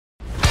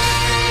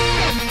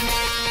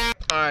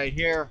All right,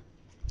 here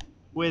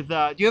with.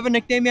 Do you have a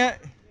nickname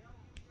yet?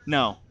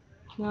 No.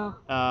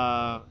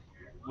 No,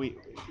 We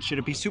should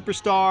it be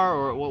superstar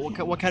or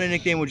what kind of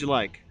nickname would you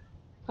like?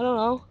 I don't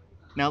know.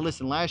 Now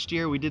listen, last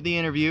year we did the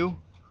interview,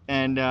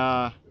 and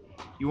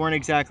you weren't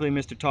exactly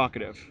Mr.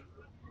 Talkative.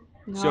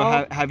 So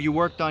No. have you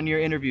worked on your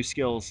interview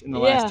skills in the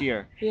last Yeah.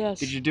 year? Did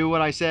Yes. you do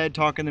what I said,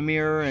 talk in the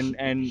mirror and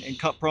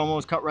cut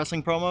promos, cut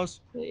wrestling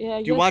promos? Yeah,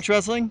 I Do you watch guess.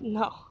 wrestling?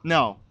 No.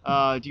 No.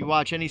 Do you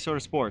watch any sort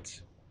of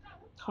sports?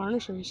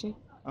 Harness racing.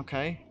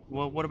 Okay.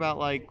 Well, what about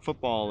like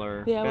football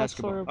or Yeah, I watch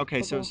basketball? for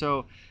Okay, so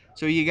football. so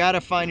so you gotta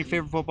find your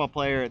favorite football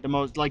player, the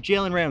most like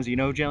Jalen Ramsey. You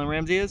know who Jalen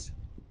Ramsey is?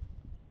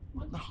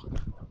 Oh,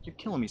 you're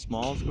killing me,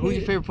 Smalls. Who's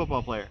your favorite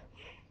football player?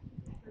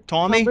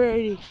 Tom Tommy?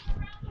 Brady.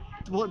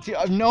 Well,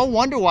 no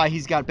wonder why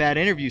he's got bad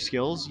interview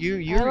skills.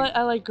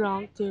 I like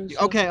Gronk too.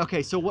 So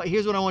Okay. So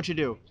here's what I want you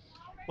to do.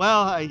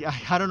 Well,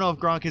 I don't know if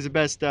Gronk is the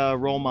best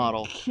role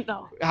model.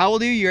 no. How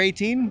old are you? You're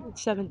 18.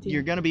 It's You're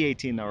 17. gonna be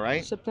 18 though,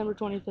 right? September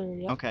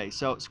 23rd. Yep. Okay,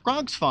 so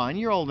Gronk's fine.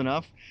 You're old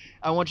enough.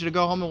 I want you to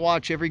go home and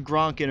watch every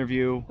Gronk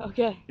interview.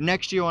 Okay.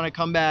 Next year when I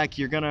come back,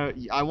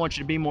 I want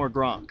you to be more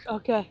Gronk.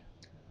 Okay.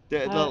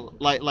 The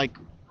like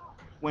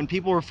when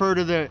people refer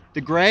to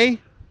the gray,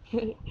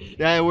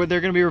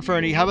 they're gonna be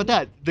referring to you. How about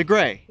that? The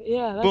gray.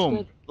 yeah, that's Boom.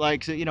 good.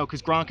 Like so,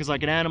 because Gronk is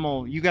like an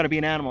animal. You got to be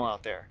an animal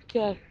out there.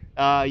 Okay.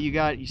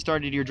 You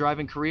started your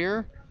driving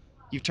career.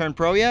 You've turned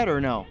pro yet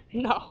or no?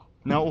 No.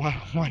 No.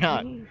 Why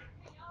not?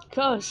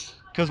 Cause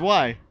Cause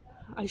why?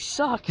 I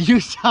suck. You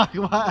suck.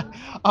 Why?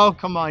 Oh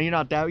come on, you're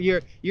not that.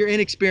 You're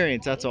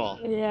inexperienced. That's all.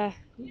 Yeah.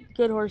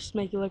 Good horses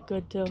make you look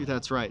good too.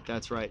 That's right.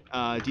 That's right.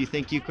 Do you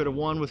think you could have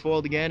won with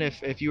Foiled again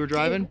if you were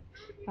driving?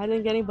 I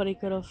think anybody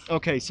could have.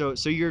 Okay, so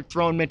you're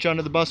throwing Mitch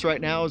under the bus right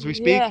now as we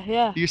Yeah, speak.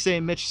 yeah. You're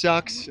saying Mitch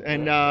sucks,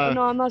 and No,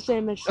 I'm not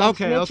saying Mitch sucks.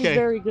 okay, Mitch is okay.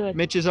 very good.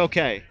 Mitch is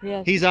okay.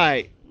 Yes. He's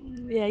alright.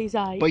 Yeah, he's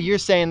alright. But you're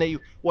saying that you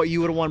would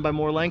have won by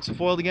more lengths if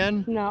Foiled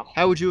again? No.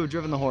 How would you have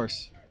driven the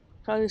horse?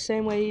 Probably the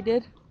same way he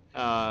did.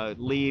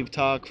 Leave,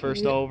 tuck,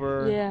 first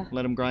over, Yeah.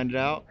 let him grind it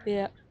out.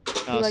 Yeah.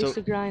 He Uh, likes so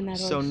to grind that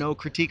so horse. no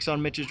critiques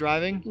on Mitch's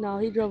driving. No,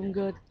 he drove him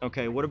good.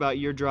 Okay, what about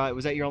your drive?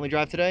 Was that your only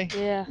drive today?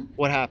 Yeah.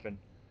 What happened?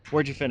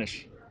 Where'd you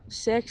finish?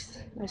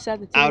 Sixth. I sat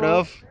the two Out hole.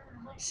 of?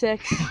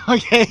 Sixth.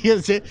 Okay,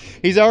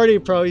 he's already a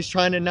pro. He's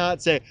trying to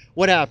not say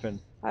what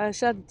happened. I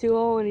sat the two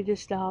hole and he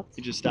just stopped.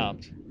 He just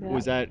stopped. Yeah.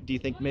 Was that? Do you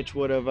think Mitch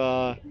would have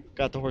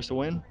got the horse to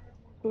win?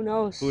 Who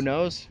knows? Who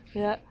knows?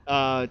 Yeah.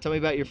 Tell me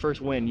about your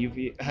first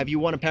win. Have you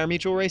won a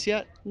parimutuel race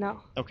yet? No.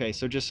 Okay,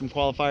 so just some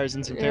qualifiers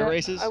and some Yeah, fair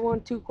races. I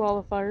won 2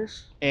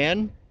 qualifiers.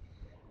 And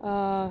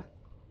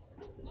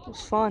It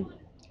was fun.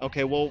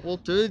 okay, well,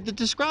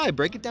 describe,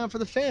 break it down for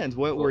the fans.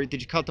 Where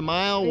did you cut the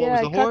mile? What yeah,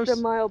 was the I cut horse?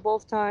 the mile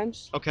both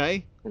times.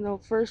 Okay, And the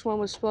first one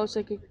was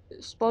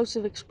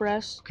Explosive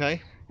Express,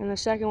 okay, and the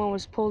second one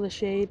was Pull the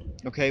Shade.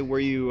 okay. Were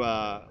you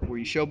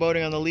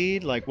showboating on the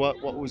lead? Like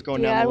what was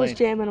going down Yeah, the I was lane?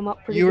 jamming them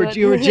up pretty You were good.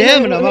 you were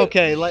jamming them.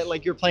 Okay,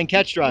 like you're playing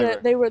catch Yeah,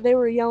 driver. they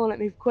were yelling at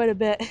me quite a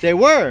bit. They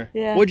were.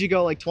 Yeah. What'd you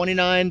go like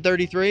 29,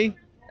 33?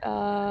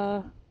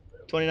 Uh,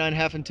 29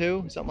 half and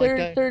 2, something like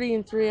that. 30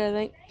 and 3, I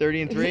think.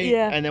 30 and 3.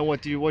 Yeah. And then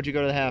what'd you go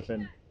to the half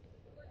in?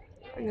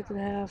 I got to the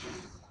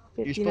half.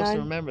 You're 59. supposed to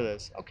remember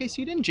this. Okay,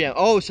 so you didn't jam.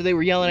 Oh, so they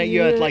were yelling at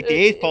you at like the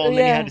 8th pole, and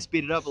then you had to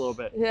speed it up a little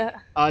bit.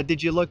 Yeah.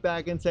 Did you look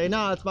back and say,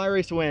 "No, it's my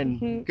race to win.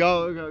 Mhm.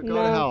 Go No.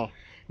 to hell"?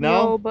 No,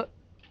 No. but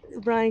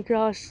Brian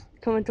Cross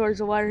coming towards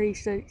the wire,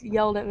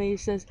 yelled at me. He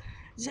says,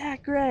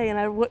 "Zack Gray," and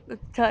I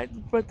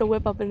put the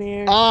whip up in the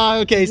air. Ah,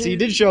 okay. So you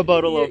did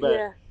showboat a little bit.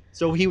 Yeah.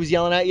 So he was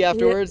yelling at you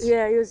afterwards,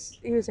 Yeah,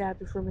 he was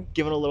happy for me.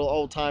 giving a little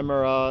old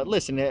timer.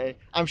 Listen,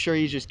 I'm sure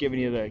he's just giving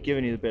you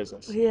the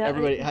business. Yeah.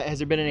 Everybody, has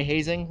there been any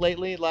hazing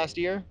lately? Last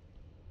year?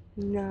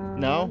 No.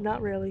 No?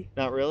 Not really.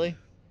 Not really.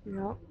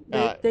 No.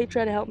 Uh, They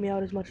try to help me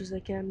out as much as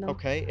they can. No.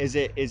 Okay. Is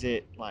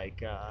it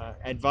like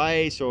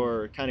advice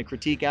or kind of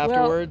critique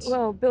afterwards?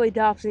 Well, Billy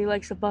Dobson, he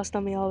likes to bust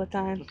on me all the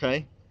time.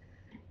 Okay.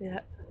 Yeah.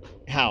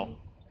 How?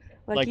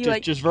 Like he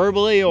just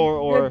verbally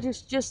or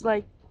just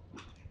like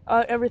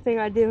everything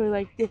I do.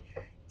 Like,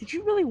 did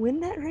you really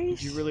win that race?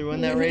 did you really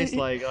win that race?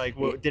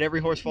 Did every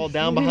horse fall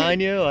down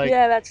behind you? Like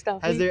yeah, that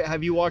stuff.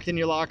 have you walked in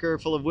your locker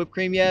full of whipped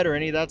cream yet or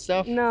any of that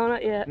stuff? No,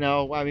 not yet.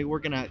 No, I mean we're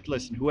gonna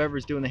listen.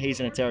 Whoever's doing the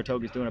hazing at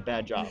Saratoga is doing a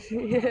bad job.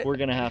 yeah. We're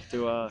gonna have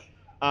to.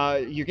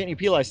 You're getting your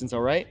P license, all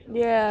right?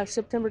 Yeah,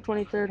 September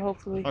 23rd,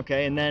 hopefully.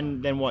 Okay, and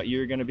then what?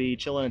 You're gonna be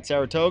chilling at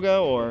Saratoga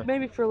or?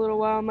 Maybe for a little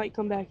while. I might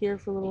come back here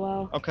for a little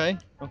while. Okay.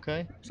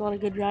 There's a lot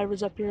of good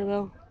drivers up here,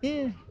 though.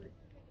 Yeah,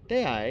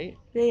 they aight.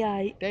 They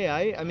aight. They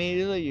aight. I mean,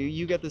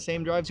 you get the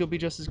same drives, you'll be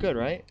just as good,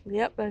 right?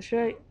 Yep, that's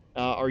right.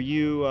 Are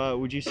you?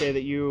 Would you say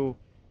that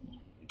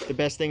the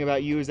best thing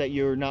about you is that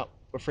you're not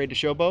afraid to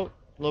showboat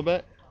a little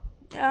bit?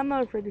 Yeah, I'm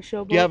not afraid to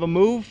showboat. Do you have a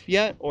move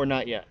yet or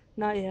not yet?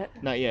 Not yet.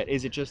 Not yet.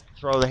 Is it just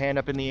throw the hand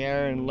up in the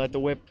air and let the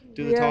whip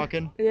do the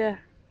talking? Yeah.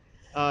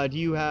 Do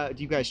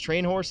you guys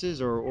train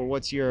horses or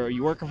are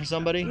you working for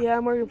somebody? Yeah,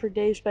 I'm working for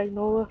Dave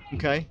Spagnola.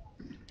 Okay.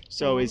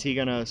 So is he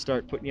gonna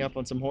start putting you up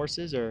on some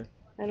horses or?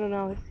 I don't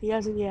know. He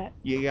hasn't yet.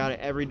 You got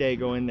to every day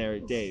go in there,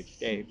 Dave,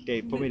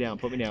 put me down,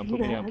 put me down, put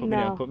me down, put me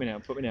down, No, put me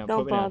down, put me down, put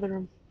don't me down. bother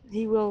him.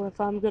 He will if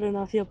I'm good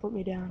enough. He'll put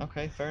me down.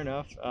 Okay, fair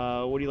enough. What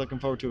are you looking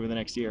forward to over the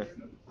next year,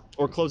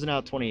 or closing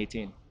out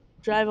 2018?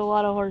 Drive a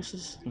lot of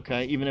horses.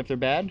 Okay, even if they're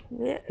bad.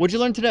 Yeah, What'd you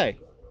learn today?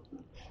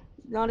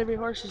 not every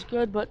horse is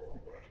good, but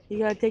you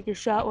gotta take your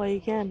shot while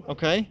you can.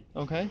 Okay,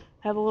 okay.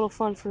 Have a little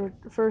fun for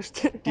the first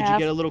Did you half.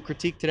 get a little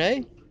critique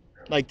today?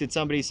 Like, did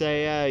somebody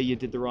say, you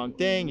did the wrong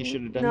thing, you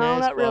should have done No,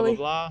 this, not blah, blah, really.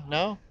 blah?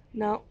 No?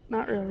 No,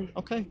 not really.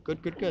 Okay,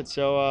 good, good, good.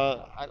 So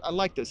I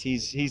like this.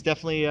 He's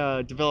definitely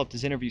developed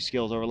his interview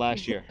skills over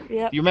last year.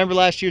 Yep. You remember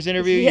last year's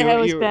interview? Yeah, it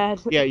was bad.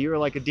 Yeah, you were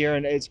like a deer,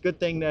 and it's a good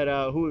thing that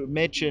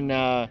Mitch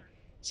and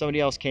somebody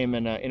else came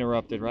and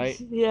interrupted, right?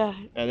 Yeah.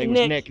 I think it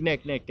was Nick.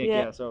 Nick. Yeah.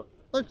 Yeah. So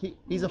look,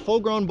 he's a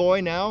full-grown boy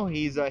now.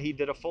 He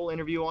did a full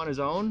interview on his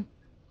own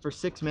for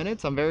 6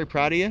 minutes. I'm very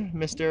proud of you,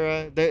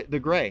 Mister the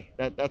Gray.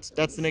 That's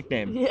the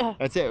nickname. Yeah.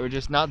 That's it. We're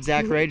just not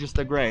Zack Ray, just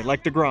the Gray,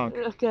 like the Gronk.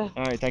 Okay.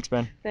 All right, thanks,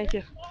 Ben. Thank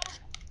you.